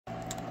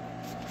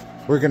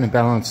We're going to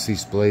balance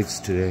these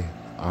blades today.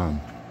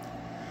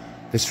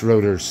 This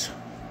rotor's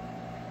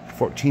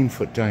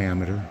 14-foot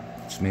diameter.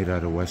 It's made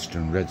out of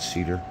western red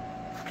cedar,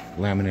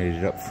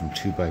 laminated up from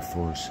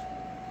 2x4s.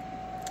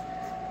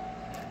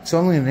 It's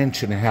only 1.5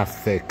 inches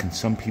thick, and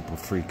some people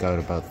freak out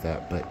about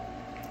that, but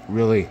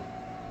really,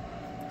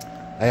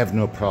 I have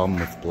no problem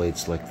with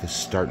blades like this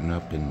starting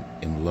up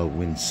in low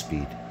wind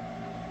speed.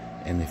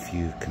 And if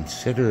you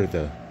consider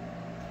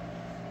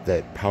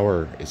that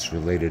power is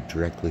related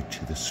directly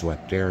to the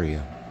swept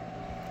area,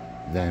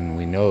 then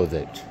we know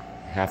that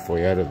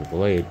halfway out of the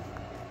blade,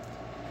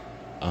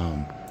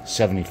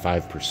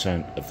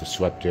 75% of the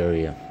swept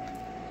area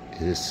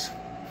is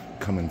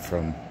coming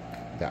from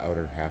the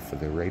outer half of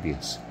the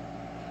radius.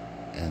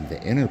 And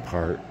the inner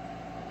part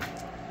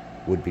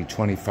would be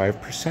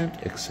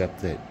 25%, except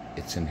that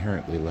it's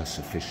inherently less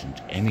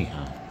efficient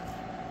anyhow.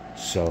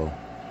 So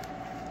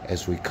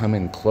as we come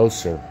in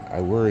closer, I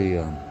worry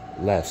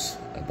less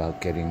about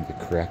getting the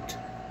correct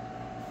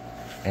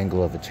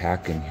angle of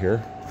attack in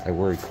here. I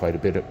worry quite a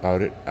bit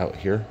about it out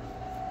here.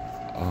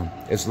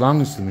 As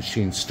long as the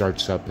machine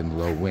starts up in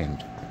low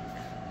wind,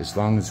 as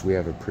long as we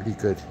have a pretty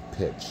good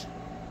pitch.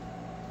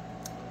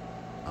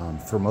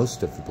 For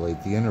most of the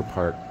blade, the inner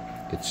part,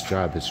 its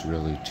job is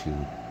really to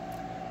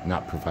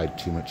not provide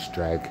too much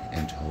drag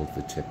and to hold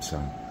the tips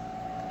on.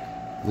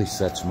 At least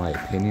that's my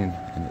opinion,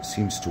 and it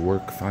seems to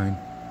work fine.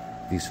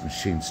 These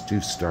machines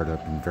do start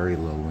up in very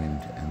low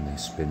wind, and they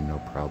spin no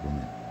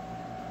problem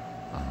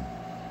at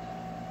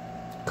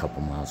a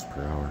couple miles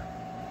per hour.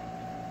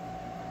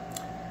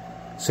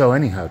 So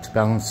anyhow, to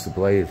balance the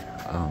blade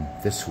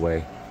this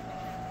way,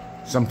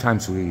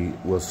 sometimes we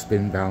will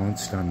spin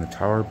balanced on the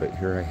tower, but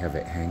here I have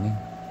it hanging.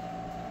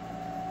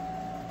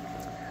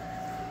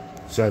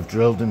 So I've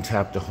drilled and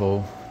tapped a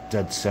hole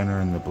dead center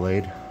in the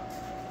blade,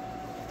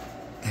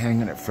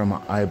 hanging it from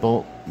an eye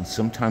bolt, and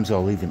sometimes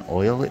I'll even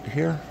oil it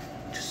here,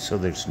 just so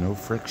there's no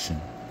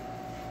friction.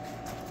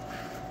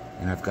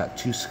 And I've got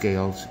two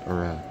scales,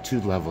 or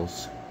two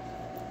levels,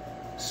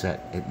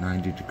 set at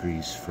 90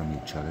 degrees from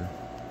each other.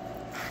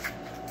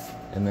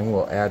 And then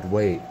we'll add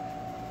weight.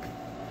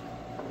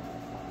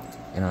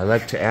 And I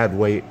like to add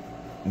weight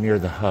near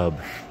the hub,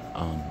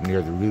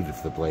 near the root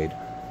of the blade,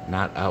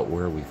 not out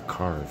where we've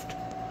carved.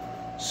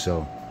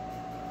 So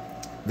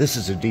this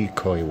is a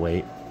decoy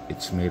weight.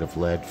 It's made of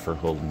lead for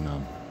holding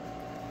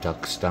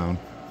ducks down,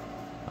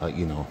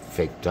 you know,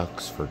 fake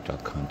ducks for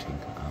duck hunting,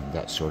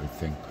 that sort of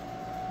thing.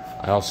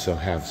 I also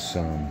have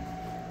some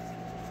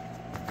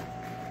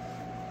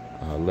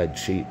lead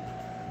sheet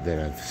that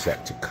I've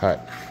set to cut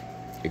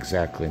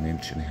exactly 1.5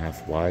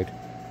 inches wide.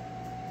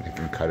 I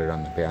can cut it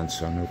on the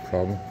bandsaw, no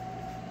problem.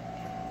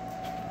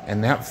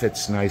 And that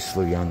fits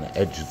nicely on the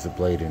edge of the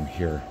blade in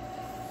here.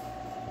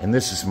 And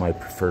this is my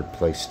preferred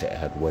place to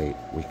add weight.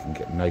 We can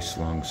get nice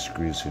long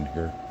screws in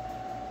here.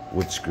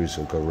 Wood screws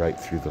will go right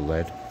through the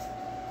lead.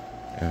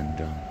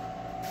 And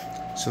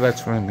so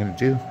that's what I'm going to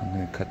do. I'm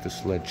going to cut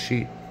this lead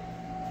sheet,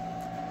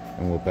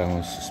 and we'll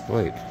balance this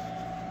blade.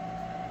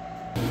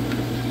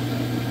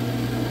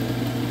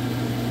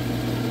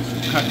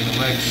 So cutting the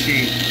lead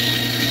sheet.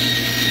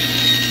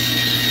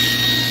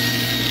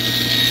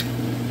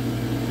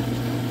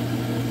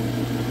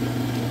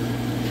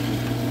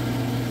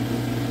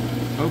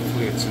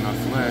 Hopefully it's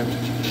enough lead.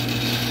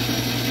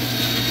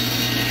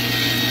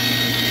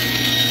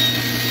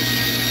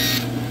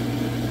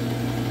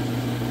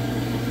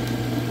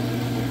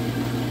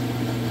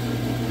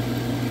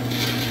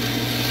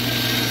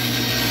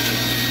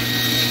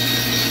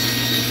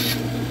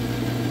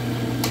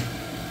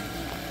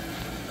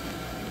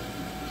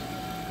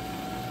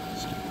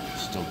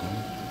 Still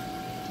going.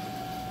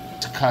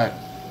 To cut,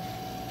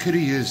 could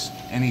have used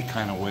any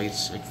kind of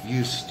weights. I've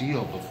used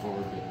steel before,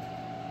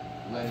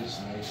 but lead is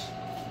nice.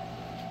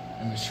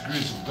 And the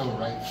screws will go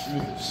right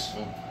through this,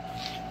 so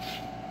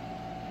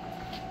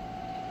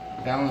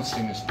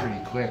balancing is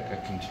pretty quick. I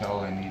can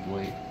tell I need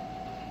weight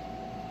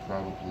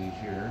probably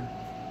here.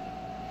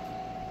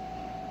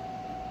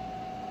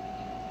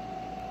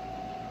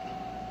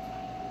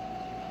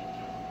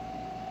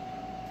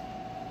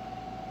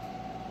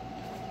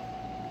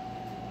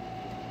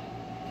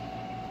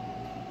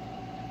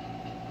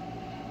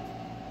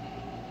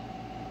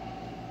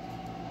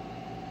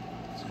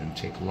 It's going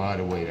to take a lot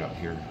of weight out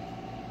here.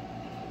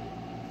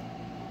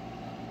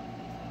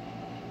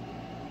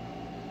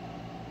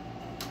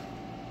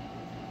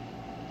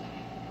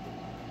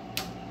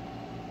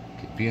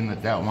 Being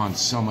that that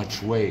wants so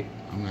much weight,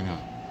 I'm gonna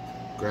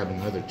grab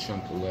another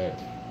chunk of lead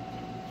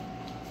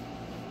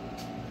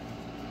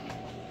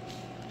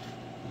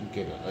and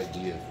get an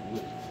idea of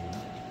width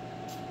here.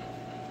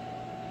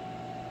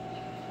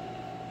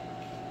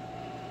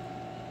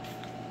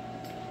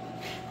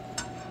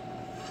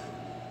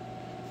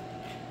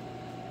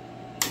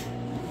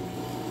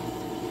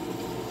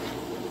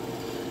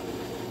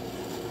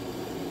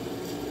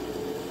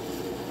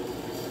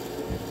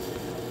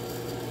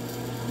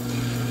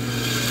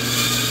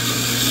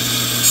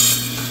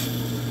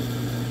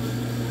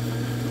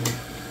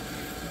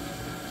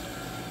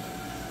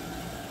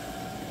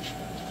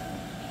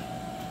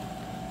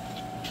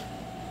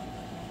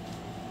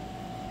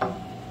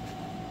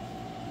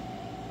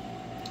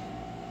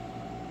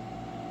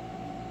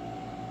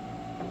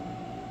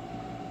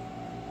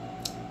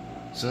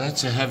 So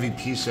that's a heavy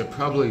piece. I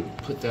probably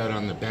put that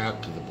on the back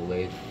of the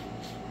blade,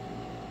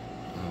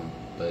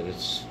 but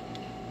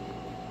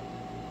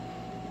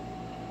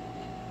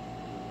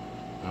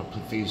I'll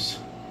put these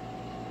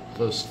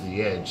close to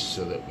the edge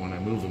so that when I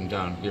move them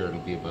down here,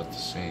 it'll be about the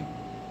same.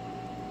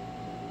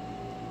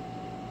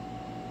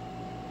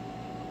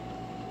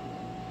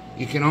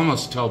 You can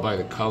almost tell by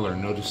the color.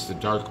 Notice the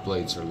dark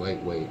blades are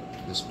lightweight.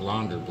 This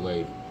blonder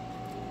blade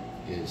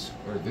is,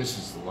 or this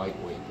is the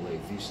lightweight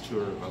blade. These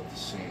two are about the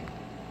same.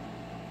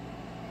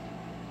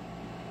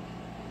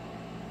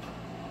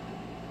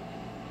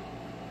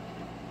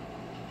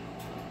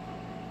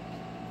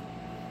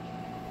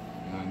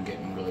 And I'm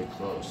getting really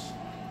close.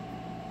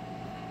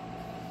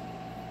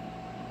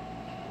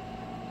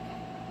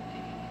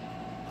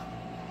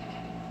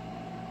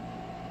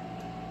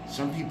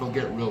 Some people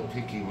get real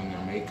picky when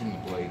they're making the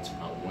blades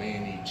about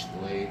weighing each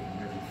blade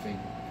and everything.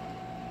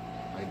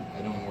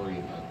 I don't worry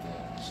about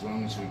that, as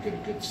long as we get a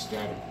good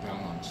static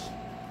balance.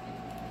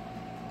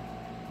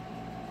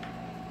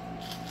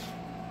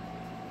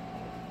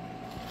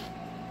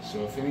 So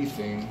if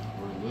anything,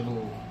 we're a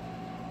little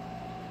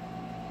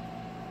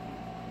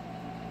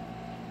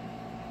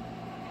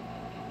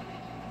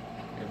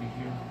heavy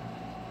here.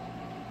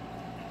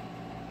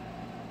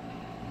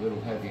 A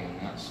little heavy on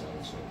that side,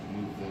 so I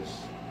can move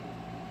this.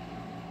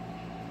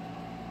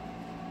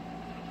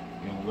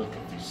 You know, look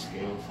at these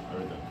scales, or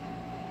the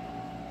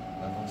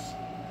levels.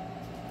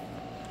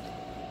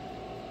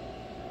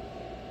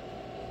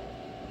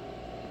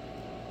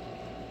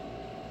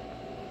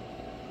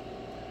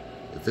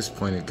 At this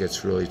point it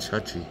gets really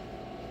touchy.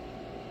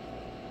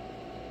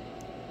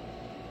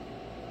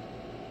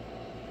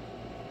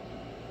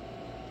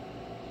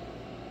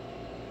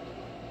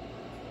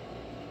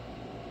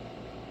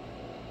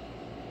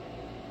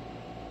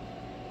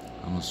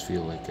 I almost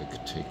feel like I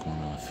could take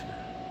one off here.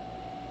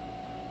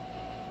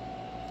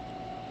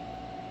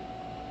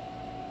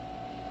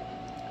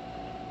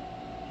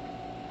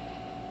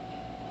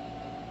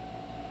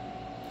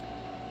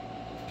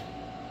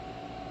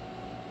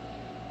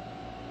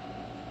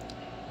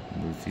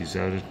 Move these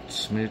out a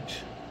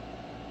smidge.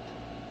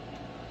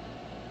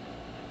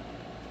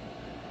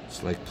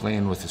 It's like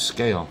playing with a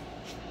scale.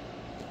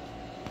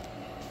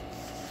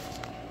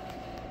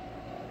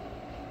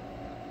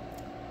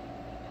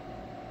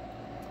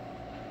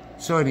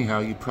 So anyhow,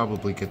 you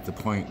probably get the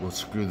point. We'll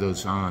screw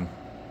those on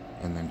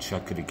and then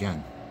check it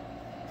again.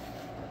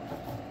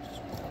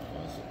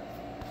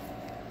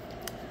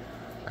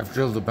 I've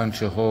drilled a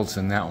bunch of holes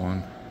in that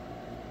one,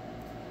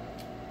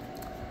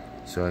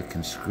 so I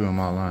can screw them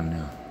all on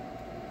now.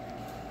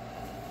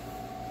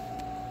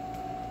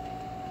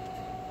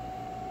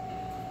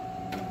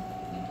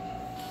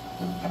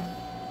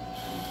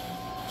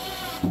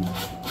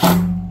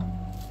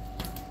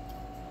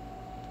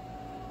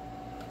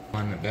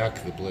 On the back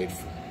of the blade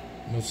for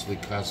mostly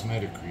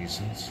cosmetic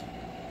reasons.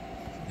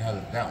 Now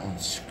that that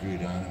one's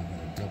screwed on, I'm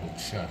going to double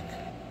check.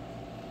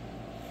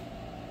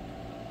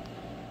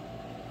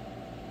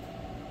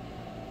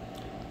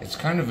 It's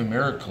kind of a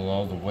miracle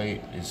all the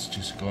weight is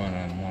just going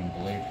on one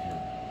blade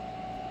here.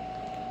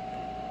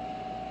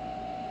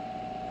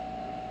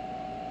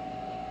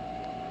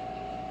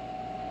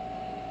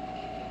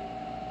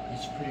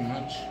 It's pretty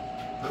much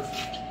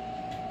perfect.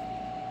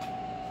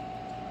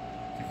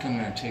 I think I'm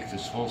going to take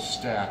this whole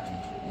stack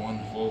and put one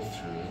hole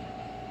through it.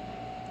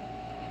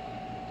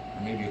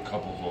 Or maybe a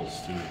couple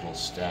holes through the whole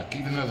stack.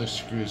 Even though the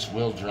screws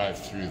will drive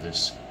through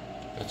this,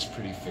 that's a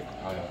pretty thick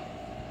pile.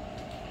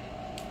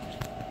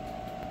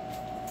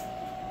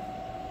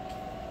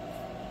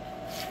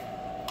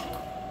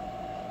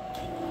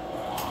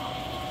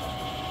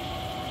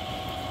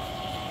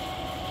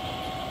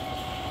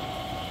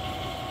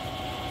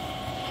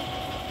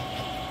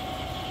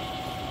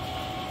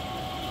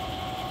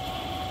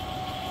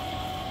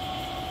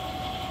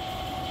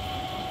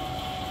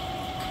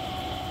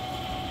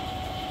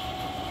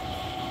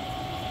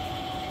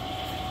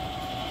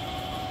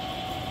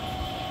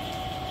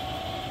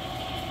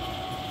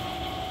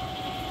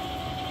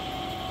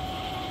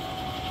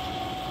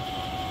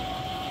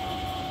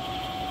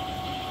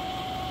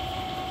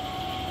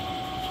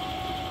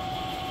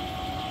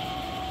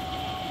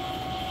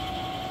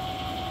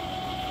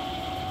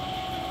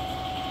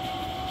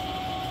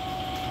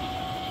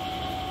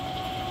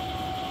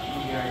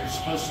 Yeah, you're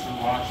supposed to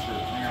wash your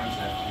hands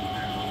after you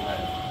handle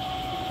lead.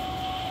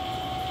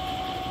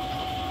 I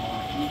don't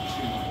want to eat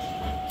too much.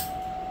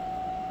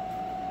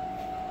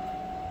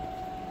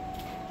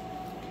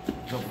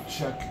 Double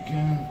check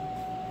again.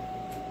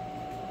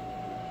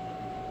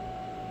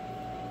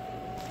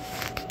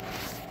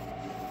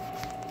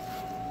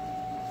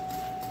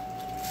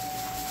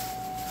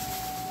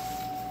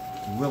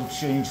 We'll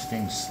change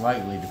things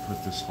slightly to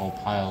put this whole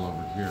pile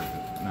over here,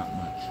 but not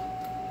much.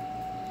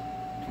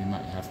 We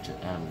might have to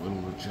add a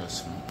little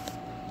adjustment.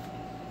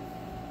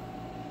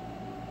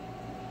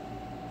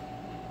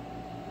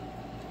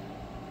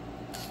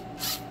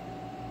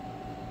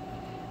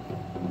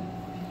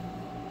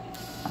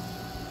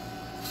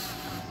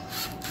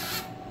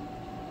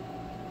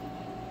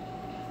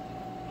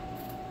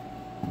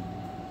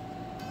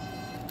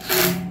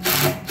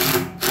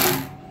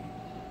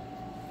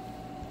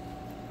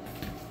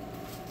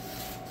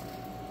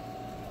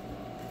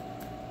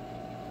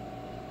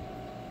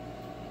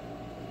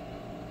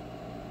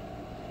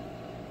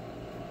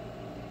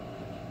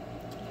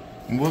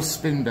 And we'll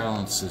spin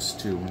balance this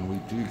too. When we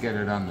do get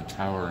it on the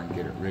tower and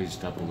get it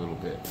raised up a little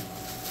bit,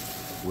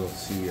 we'll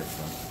see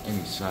if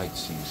any side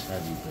seems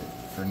heavy, but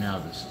for now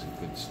this is a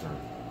good start.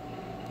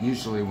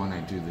 Usually when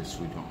I do this,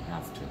 we don't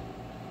have to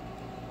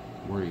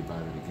worry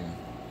about it again.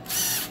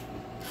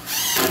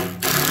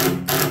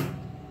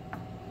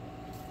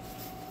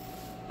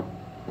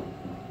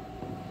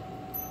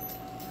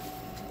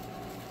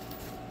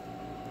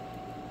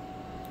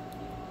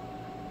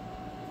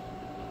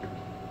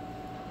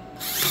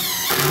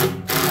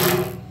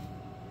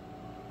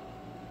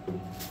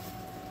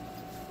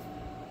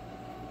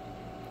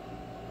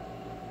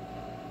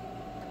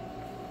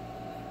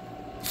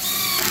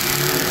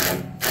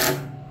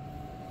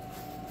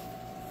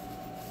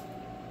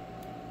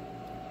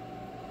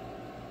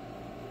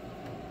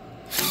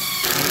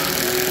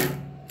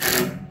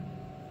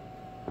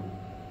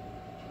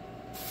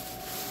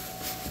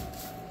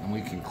 And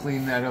we can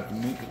clean that up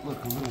and make it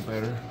look a little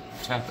better.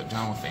 Tap it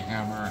down with a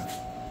hammer and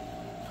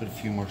put a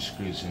few more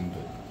screws in,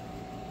 but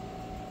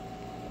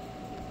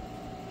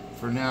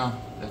for now,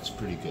 that's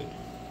pretty good.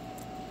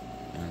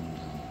 And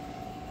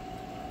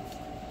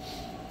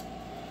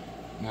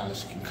now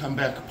this can come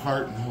back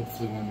apart, and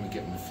hopefully when we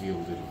get in the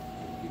field,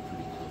 it'll be pretty